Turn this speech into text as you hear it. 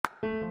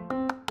Hi,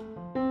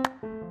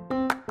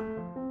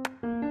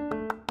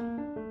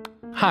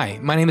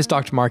 my name is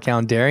Dr. Mark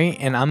Allen Derry,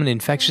 and I'm an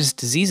infectious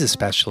diseases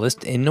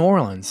specialist in New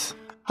Orleans.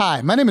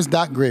 Hi, my name is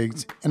Doc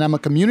Griggs, and I'm a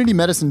community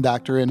medicine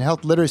doctor and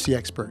health literacy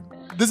expert.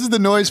 This is the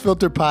Noise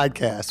Filter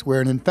Podcast,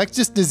 where an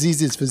infectious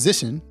diseases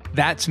physician,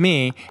 That's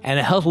me, and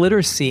a health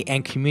literacy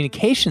and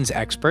communications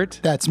expert,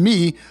 that's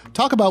me,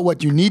 talk about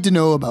what you need to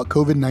know about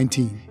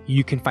COVID-19.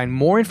 You can find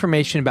more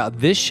information about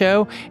this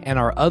show and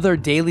our other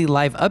daily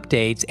live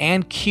updates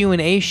and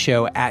Q&A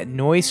show at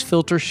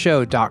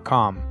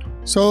noisefiltershow.com.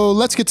 So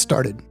let's get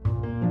started.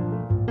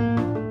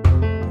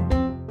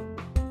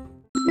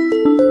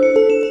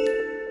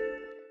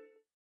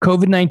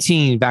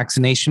 COVID-19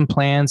 vaccination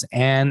plans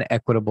and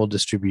equitable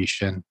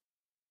distribution.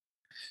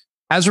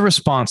 As a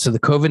response to the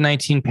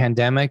COVID-19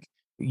 pandemic,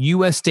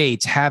 U.S.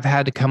 states have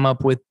had to come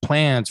up with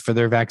plans for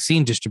their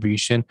vaccine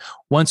distribution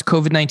once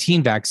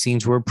COVID-19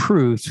 vaccines were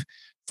approved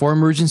for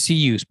emergency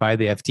use by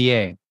the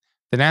FDA.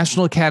 The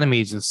National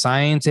Academies of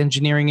Science,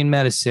 Engineering, and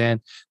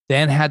Medicine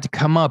then had to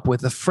come up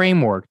with a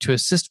framework to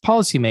assist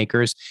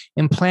policymakers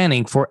in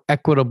planning for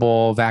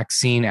equitable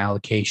vaccine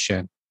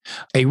allocation.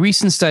 A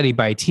recent study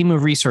by a team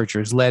of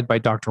researchers led by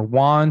Dr.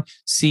 Juan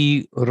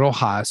C.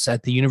 Rojas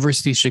at the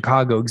University of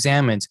Chicago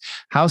examines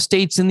how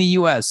states in the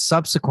U.S.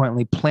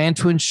 subsequently plan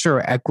to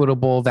ensure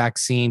equitable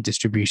vaccine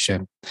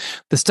distribution.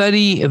 The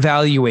study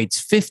evaluates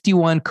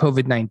 51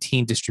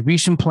 COVID-19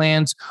 distribution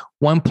plans,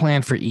 one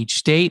plan for each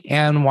state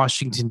and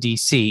Washington,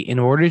 D.C., in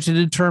order to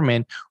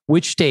determine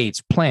which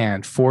states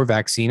planned for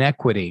vaccine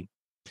equity.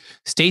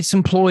 States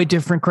employ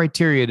different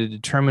criteria to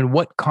determine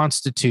what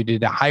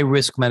constituted a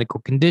high-risk medical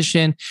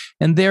condition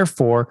and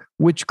therefore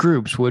which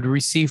groups would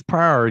receive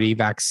priority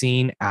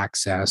vaccine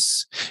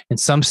access. In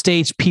some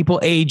states, people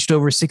aged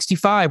over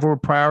 65 were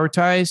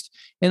prioritized.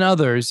 In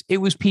others, it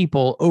was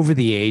people over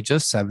the age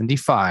of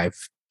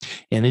 75.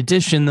 In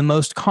addition, the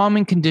most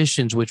common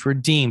conditions which were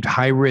deemed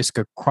high risk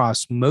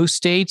across most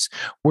states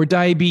were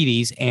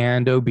diabetes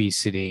and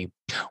obesity.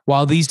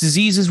 While these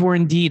diseases were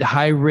indeed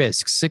high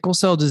risk, sickle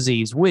cell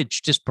disease,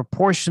 which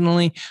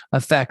disproportionately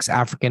affects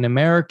African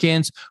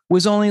Americans,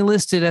 was only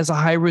listed as a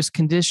high risk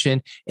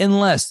condition in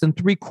less than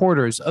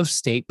 3/4 of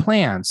state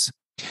plans.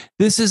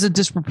 This is a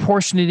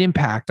disproportionate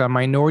impact on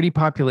minority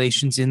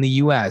populations in the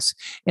U.S.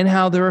 and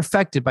how they're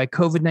affected by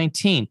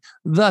COVID-19,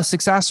 thus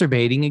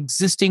exacerbating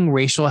existing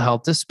racial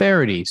health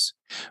disparities.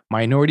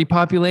 Minority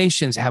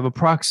populations have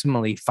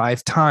approximately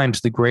 5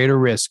 times the greater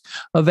risk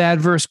of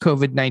adverse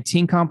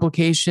COVID-19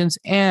 complications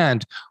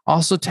and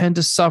also tend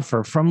to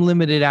suffer from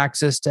limited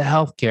access to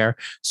healthcare,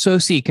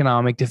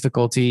 socioeconomic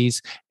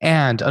difficulties,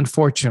 and,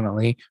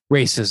 unfortunately,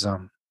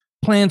 racism.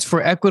 Plans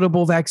for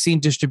equitable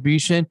vaccine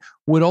distribution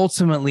would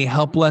ultimately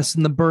help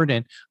lessen the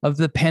burden of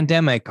the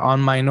pandemic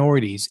on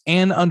minorities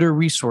and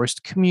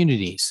under-resourced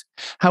communities.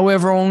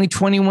 However, only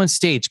 21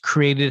 states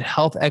created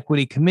health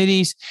equity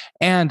committees,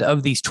 and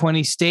of these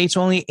 20 states,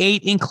 only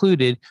 8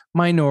 included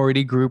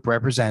minority group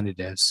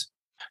representatives.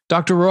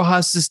 Dr.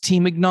 Rojas'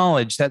 team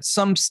acknowledged that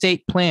some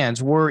state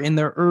plans were in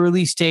their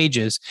early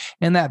stages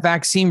and that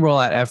vaccine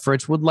rollout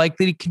efforts would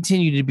likely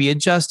continue to be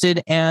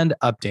adjusted and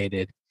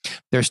updated.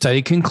 Their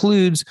study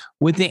concludes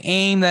with the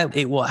aim that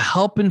it will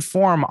help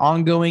inform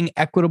ongoing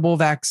equitable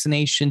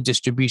vaccination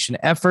distribution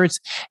efforts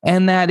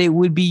and that it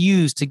would be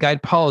used to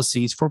guide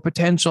policies for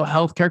potential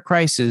healthcare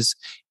crises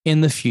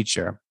in the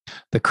future.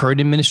 The current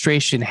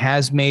administration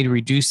has made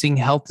reducing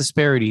health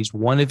disparities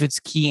one of its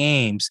key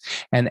aims,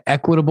 and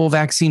equitable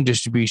vaccine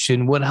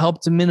distribution would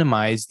help to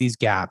minimize these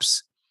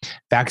gaps.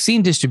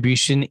 Vaccine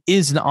distribution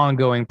is an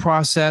ongoing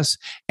process,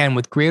 and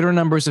with greater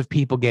numbers of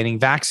people getting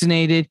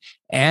vaccinated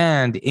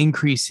and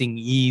increasing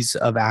ease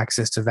of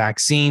access to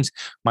vaccines,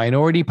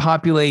 minority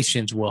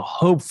populations will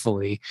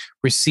hopefully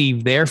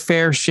receive their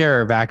fair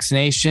share of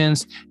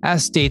vaccinations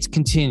as states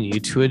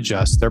continue to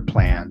adjust their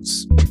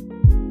plans.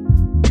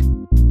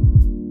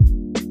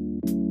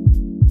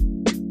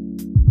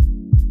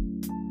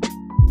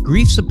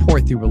 Grief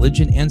support through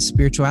religion and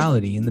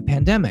spirituality in the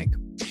pandemic.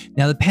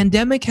 Now, the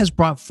pandemic has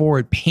brought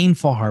forward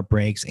painful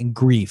heartbreaks and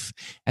grief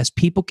as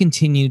people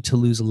continue to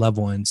lose loved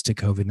ones to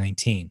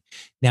COVID-19.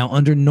 Now,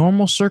 under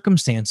normal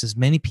circumstances,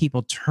 many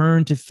people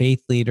turn to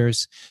faith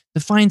leaders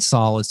to find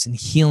solace and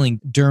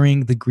healing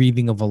during the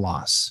grieving of a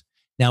loss.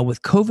 Now,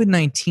 with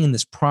COVID-19,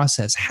 this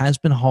process has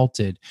been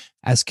halted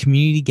as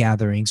community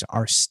gatherings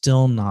are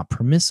still not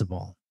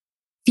permissible.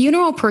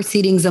 Funeral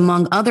proceedings,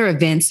 among other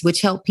events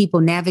which help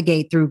people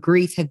navigate through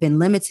grief, have been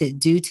limited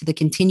due to the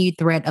continued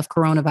threat of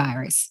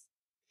coronavirus.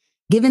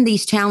 Given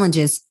these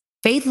challenges,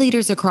 faith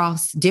leaders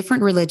across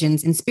different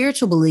religions and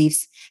spiritual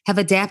beliefs have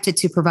adapted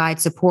to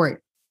provide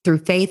support through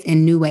faith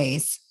in new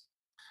ways.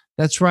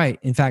 That's right.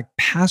 In fact,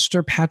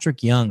 Pastor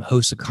Patrick Young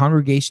hosts a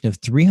congregation of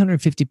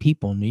 350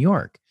 people in New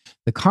York.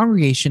 The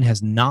congregation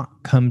has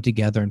not come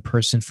together in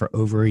person for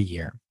over a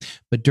year,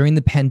 but during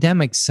the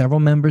pandemic, several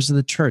members of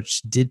the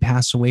church did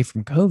pass away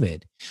from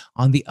COVID.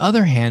 On the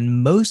other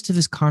hand, most of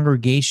his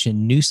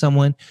congregation knew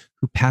someone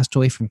who passed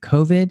away from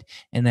COVID.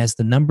 And as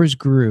the numbers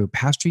grew,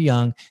 Pastor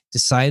Young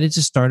decided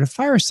to start a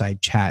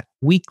fireside chat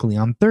weekly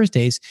on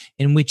Thursdays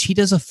in which he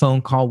does a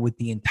phone call with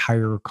the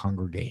entire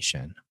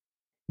congregation.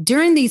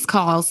 During these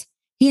calls,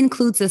 he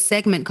includes a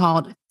segment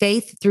called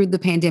Faith Through the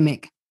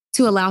Pandemic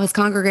to allow his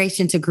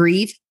congregation to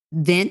grieve,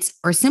 vent,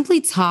 or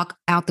simply talk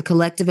out the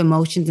collective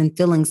emotions and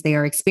feelings they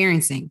are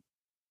experiencing.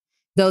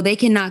 Though they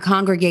cannot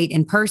congregate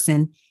in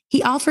person,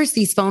 he offers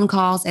these phone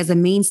calls as a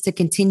means to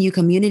continue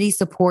community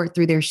support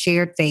through their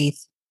shared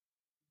faith.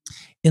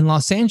 In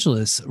Los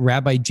Angeles,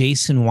 Rabbi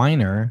Jason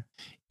Weiner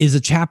is a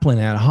chaplain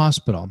at a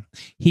hospital.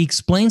 He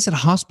explains that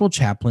hospital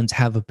chaplains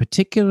have a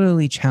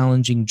particularly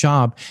challenging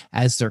job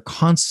as they're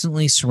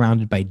constantly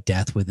surrounded by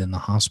death within the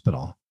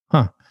hospital.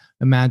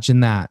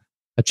 Imagine that.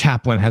 A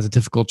chaplain has a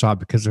difficult job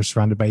because they're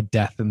surrounded by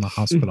death in the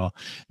hospital.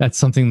 That's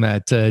something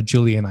that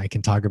Julie and I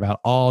can talk about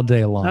all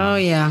day long. Oh,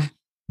 yeah.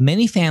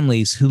 Many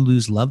families who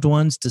lose loved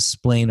ones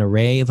display an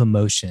array of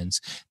emotions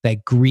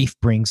that grief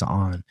brings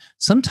on.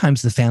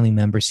 Sometimes the family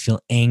members feel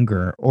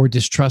anger or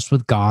distrust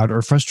with God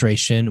or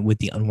frustration with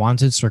the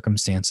unwanted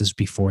circumstances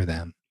before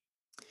them.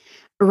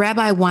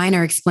 Rabbi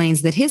Weiner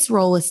explains that his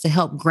role is to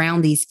help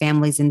ground these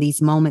families in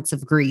these moments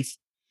of grief.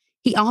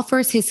 He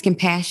offers his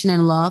compassion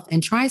and love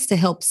and tries to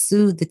help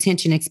soothe the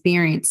tension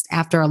experienced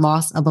after a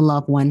loss of a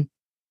loved one.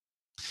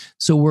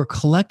 So we're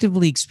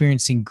collectively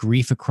experiencing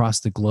grief across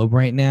the globe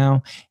right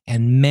now,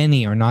 and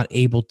many are not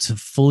able to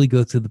fully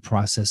go through the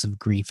process of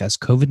grief as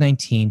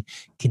COVID-19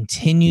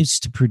 continues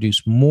to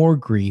produce more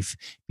grief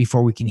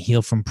before we can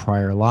heal from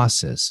prior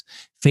losses.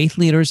 Faith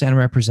leaders and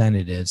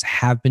representatives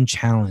have been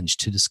challenged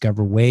to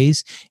discover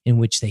ways in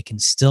which they can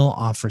still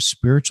offer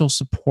spiritual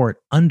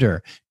support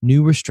under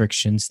new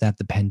restrictions that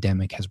the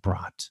pandemic has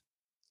brought.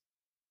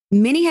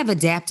 Many have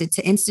adapted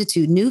to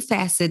institute new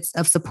facets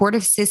of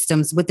supportive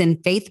systems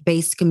within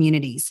faith-based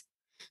communities.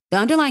 The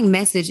underlying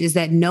message is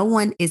that no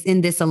one is in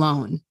this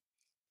alone.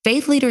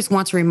 Faith leaders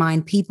want to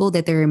remind people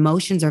that their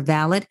emotions are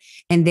valid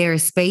and there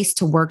is space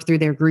to work through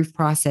their grief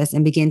process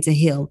and begin to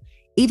heal,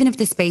 even if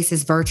the space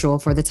is virtual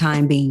for the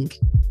time being.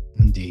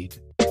 Indeed.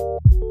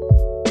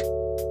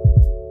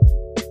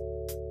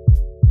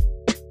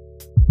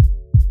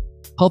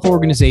 Health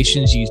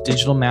organizations use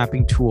digital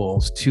mapping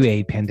tools to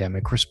aid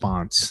pandemic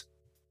response.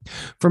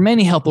 For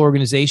many health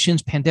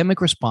organizations,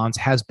 pandemic response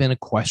has been a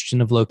question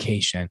of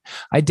location,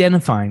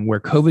 identifying where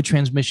COVID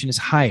transmission is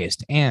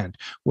highest and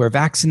where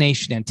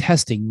vaccination and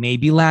testing may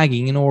be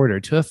lagging in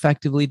order to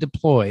effectively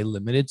deploy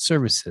limited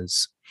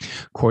services.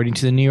 According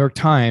to the New York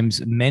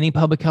Times, many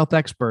public health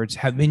experts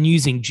have been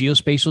using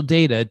geospatial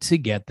data to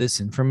get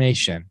this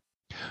information.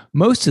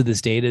 Most of this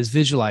data is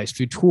visualized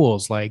through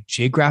tools like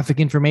Geographic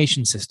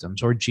Information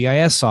Systems or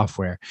GIS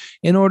software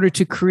in order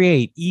to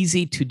create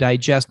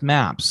easy-to-digest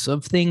maps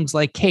of things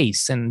like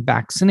case and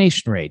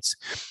vaccination rates.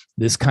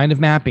 This kind of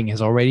mapping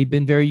has already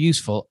been very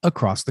useful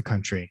across the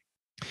country.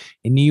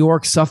 In New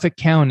York, Suffolk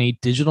County,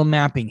 digital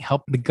mapping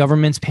helped the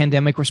government's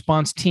pandemic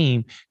response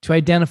team to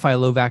identify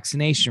low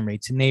vaccination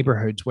rates in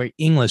neighborhoods where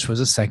English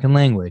was a second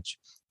language.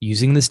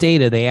 Using this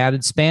data, they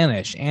added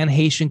Spanish and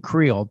Haitian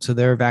Creole to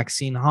their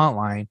vaccine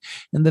hotline,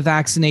 and the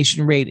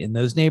vaccination rate in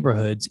those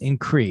neighborhoods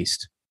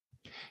increased.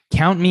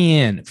 Count me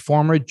in.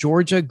 Former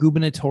Georgia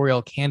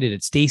gubernatorial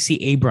candidate Stacey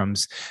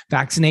Abrams'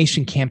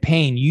 vaccination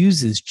campaign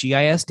uses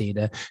GIS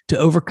data to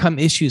overcome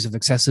issues of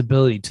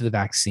accessibility to the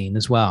vaccine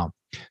as well.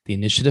 The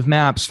initiative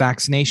maps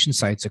vaccination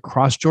sites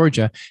across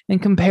Georgia and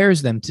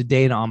compares them to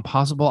data on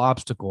possible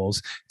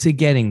obstacles to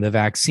getting the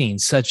vaccine,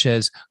 such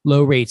as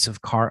low rates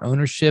of car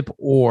ownership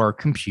or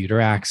computer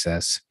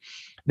access.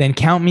 Then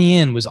Count Me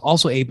In was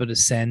also able to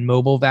send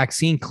mobile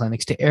vaccine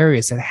clinics to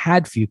areas that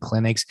had few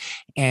clinics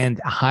and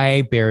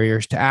high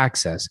barriers to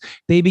access.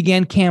 They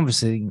began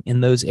canvassing in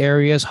those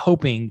areas,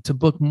 hoping to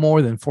book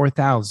more than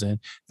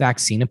 4,000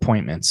 vaccine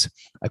appointments.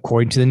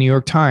 According to the New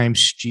York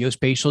Times,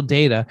 geospatial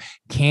data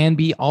can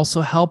be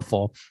also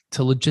helpful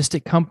to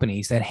logistic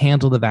companies that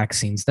handle the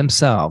vaccines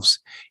themselves.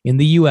 In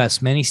the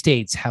U.S., many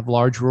states have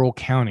large rural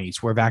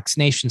counties where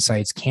vaccination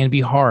sites can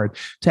be hard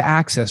to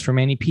access for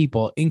many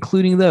people,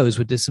 including those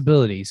with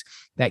disabilities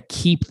that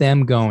keep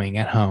them going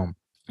at home.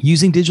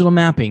 Using digital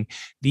mapping,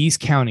 these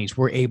counties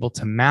were able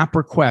to map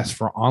requests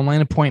for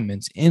online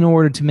appointments in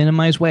order to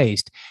minimize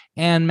waste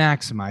and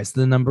maximize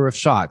the number of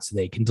shots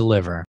they can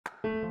deliver.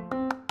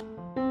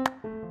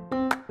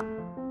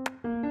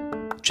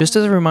 Just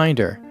as a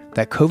reminder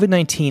that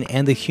COVID-19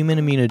 and the human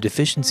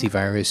immunodeficiency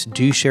virus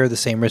do share the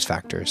same risk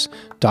factors.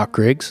 Doc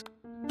Griggs.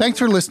 Thanks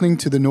for listening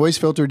to the Noise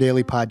Filter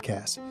Daily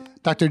Podcast.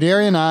 Dr.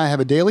 Derry and I have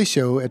a daily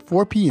show at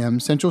 4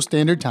 p.m. Central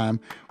Standard Time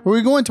where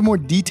we go into more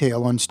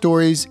detail on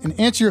stories and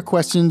answer your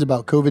questions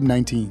about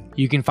COVID-19.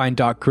 You can find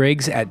Doc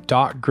Griggs at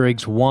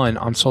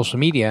DocGriggs1 on social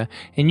media,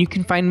 and you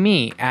can find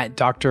me at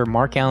Dr.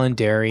 Mark Allen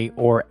Derry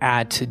or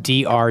at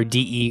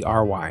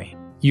DRDERY.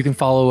 You can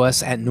follow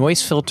us at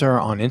Noise Filter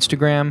on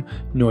Instagram,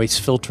 Noise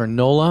Filter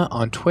NOLA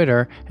on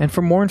Twitter, and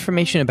for more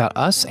information about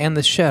us and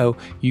the show,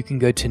 you can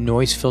go to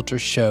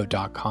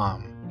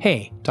noisefiltershow.com.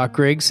 Hey, Doc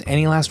Griggs,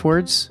 any last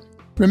words?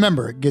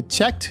 Remember, get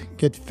checked,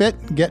 get fit,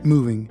 get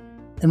moving.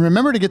 And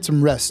remember to get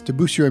some rest to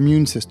boost your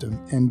immune system.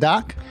 And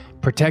Doc?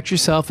 Protect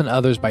yourself and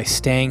others by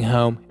staying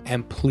home,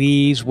 and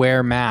please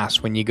wear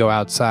masks when you go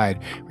outside.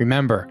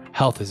 Remember,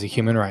 health is a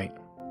human right.